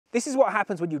This is what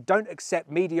happens when you don't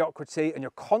accept mediocrity and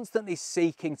you're constantly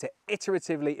seeking to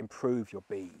iteratively improve your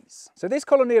bees. So this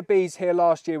colony of bees here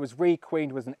last year was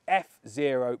requeened with an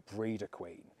F0 breeder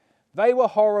queen. They were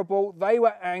horrible, they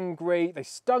were angry, they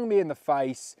stung me in the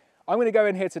face. I'm going to go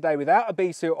in here today without a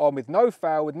bee suit on, with no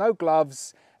fowl, with no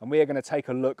gloves, and we are going to take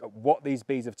a look at what these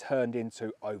bees have turned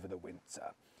into over the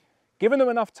winter. Giving them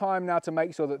enough time now to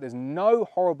make sure that there's no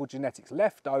horrible genetics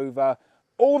left over.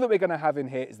 All that we're going to have in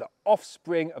here is the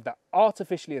offspring of that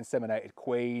artificially inseminated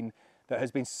queen that has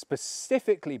been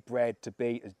specifically bred to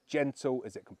be as gentle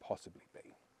as it can possibly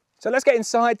be. So let's get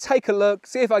inside, take a look,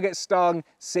 see if I get stung,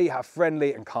 see how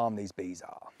friendly and calm these bees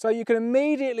are. So you can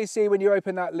immediately see when you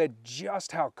open that lid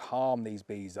just how calm these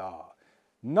bees are.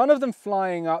 None of them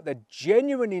flying up, they're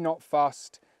genuinely not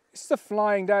fussed. This is a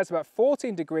flying day, it's about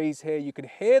 14 degrees here. You can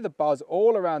hear the buzz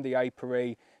all around the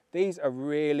apiary. These are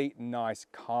really nice,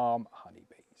 calm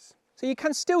honeybees. So you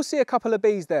can still see a couple of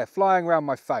bees there flying around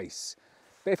my face.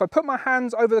 But if I put my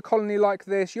hands over the colony like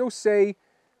this, you'll see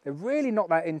they're really not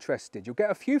that interested. You'll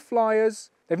get a few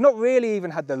flyers. They've not really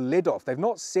even had the lid off. They've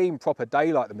not seen proper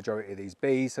daylight, the majority of these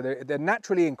bees. So they're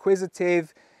naturally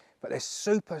inquisitive, but they're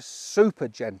super, super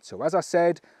gentle. As I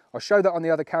said, I'll show that on the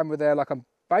other camera there, like I'm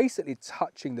basically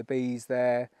touching the bees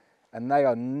there, and they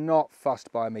are not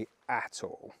fussed by me at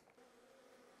all.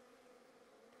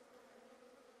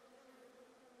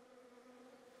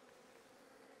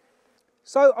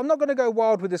 So I'm not going to go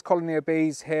wild with this colony of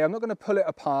bees here. I'm not going to pull it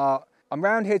apart. I'm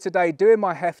around here today doing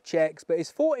my heft checks, but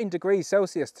it's 14 degrees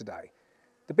Celsius today.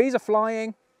 The bees are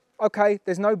flying. Okay,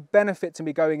 there's no benefit to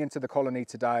me going into the colony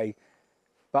today,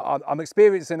 but I'm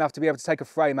experienced enough to be able to take a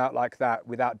frame out like that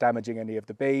without damaging any of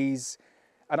the bees.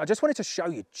 And I just wanted to show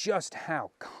you just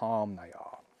how calm they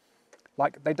are.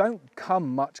 Like, they don't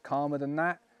come much calmer than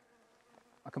that.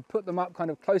 I can put them up kind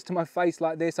of close to my face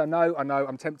like this. I know,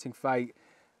 I'm tempting fate,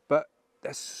 but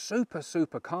they're super,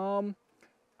 super calm.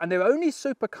 And they're only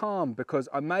super calm because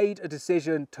I made a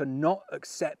decision to not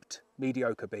accept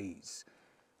mediocre bees.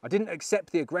 I didn't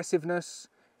accept the aggressiveness.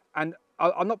 And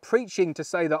I'm not preaching to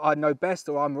say that I know best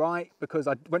or I'm right, because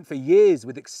I went for years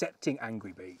with accepting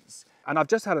angry bees. And I've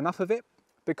just had enough of it,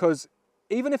 because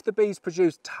even if the bees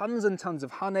produce tons and tons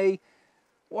of honey,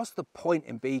 what's the point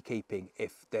in beekeeping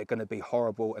if they're going to be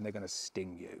horrible and they're going to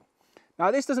sting you? Now,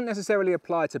 this doesn't necessarily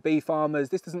apply to bee farmers.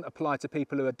 This doesn't apply to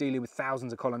people who are dealing with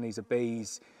thousands of colonies of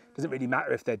bees. It doesn't really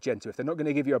matter if they're gentle. If they're not going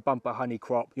to give you a bumper honey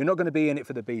crop, you're not going to be in it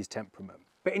for the bee's temperament.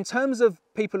 But in terms of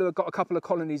people who have got a couple of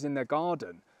colonies in their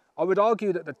garden, I would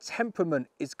argue that the temperament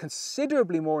is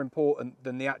considerably more important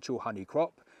than the actual honey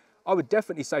crop. I would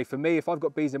definitely say, for me, if I've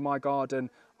got bees in my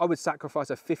garden, I would sacrifice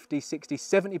a 50, 60,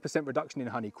 70% reduction in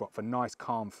honey crop for nice,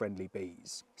 calm, friendly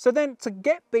bees. So then, to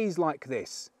get bees like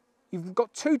this, you've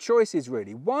got two choices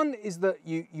really. One is that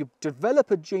you develop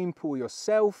a gene pool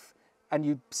yourself and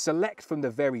you select from the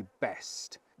very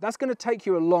best. That's going to take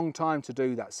you a long time to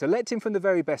do that. Selecting from the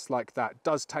very best like that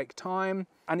does take time.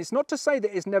 And it's not to say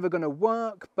that it's never going to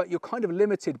work, but you're kind of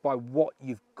limited by what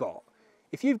you've got.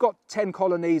 If you've got 10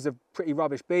 colonies of pretty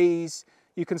rubbish bees,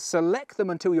 you can select them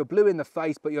until you're blue in the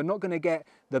face, but you're not going to get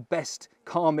the best,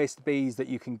 calmest bees that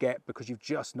you can get because you've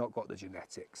just not got the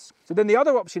genetics. So then the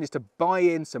other option is to buy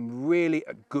in some really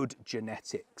good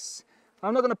genetics.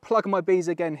 I'm not going to plug my bees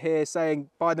again here saying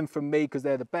buy them from me because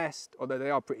they're the best, although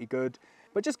they are pretty good,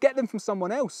 but just get them from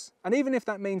someone else. And even if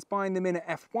that means buying them in at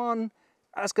F1,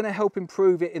 that's going to help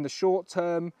improve it in the short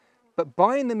term. But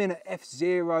buying them in at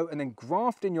F0 and then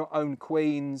grafting your own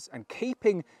queens and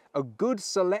keeping a good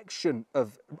selection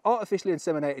of artificially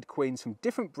inseminated queens from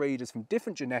different breeders, from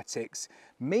different genetics,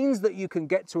 means that you can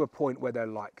get to a point where they're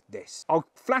like this. I'll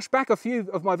flash back a few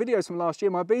of my videos from last year.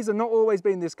 My bees have not always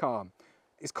been this calm.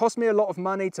 It's cost me a lot of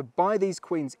money to buy these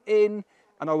queens in,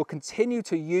 and I will continue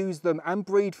to use them and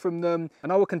breed from them,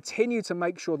 and I will continue to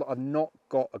make sure that I've not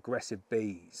got aggressive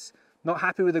bees. Not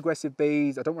happy with aggressive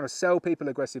bees. I don't want to sell people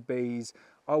aggressive bees.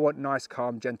 I want nice,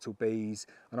 calm, gentle bees.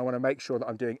 And I want to make sure that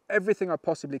I'm doing everything I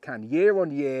possibly can year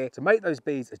on year to make those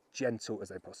bees as gentle as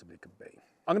they possibly can be.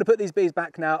 I'm going to put these bees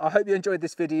back now. I hope you enjoyed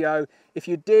this video. If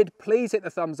you did, please hit the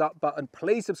thumbs up button.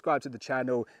 Please subscribe to the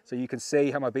channel so you can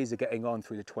see how my bees are getting on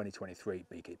through the 2023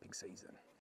 beekeeping season.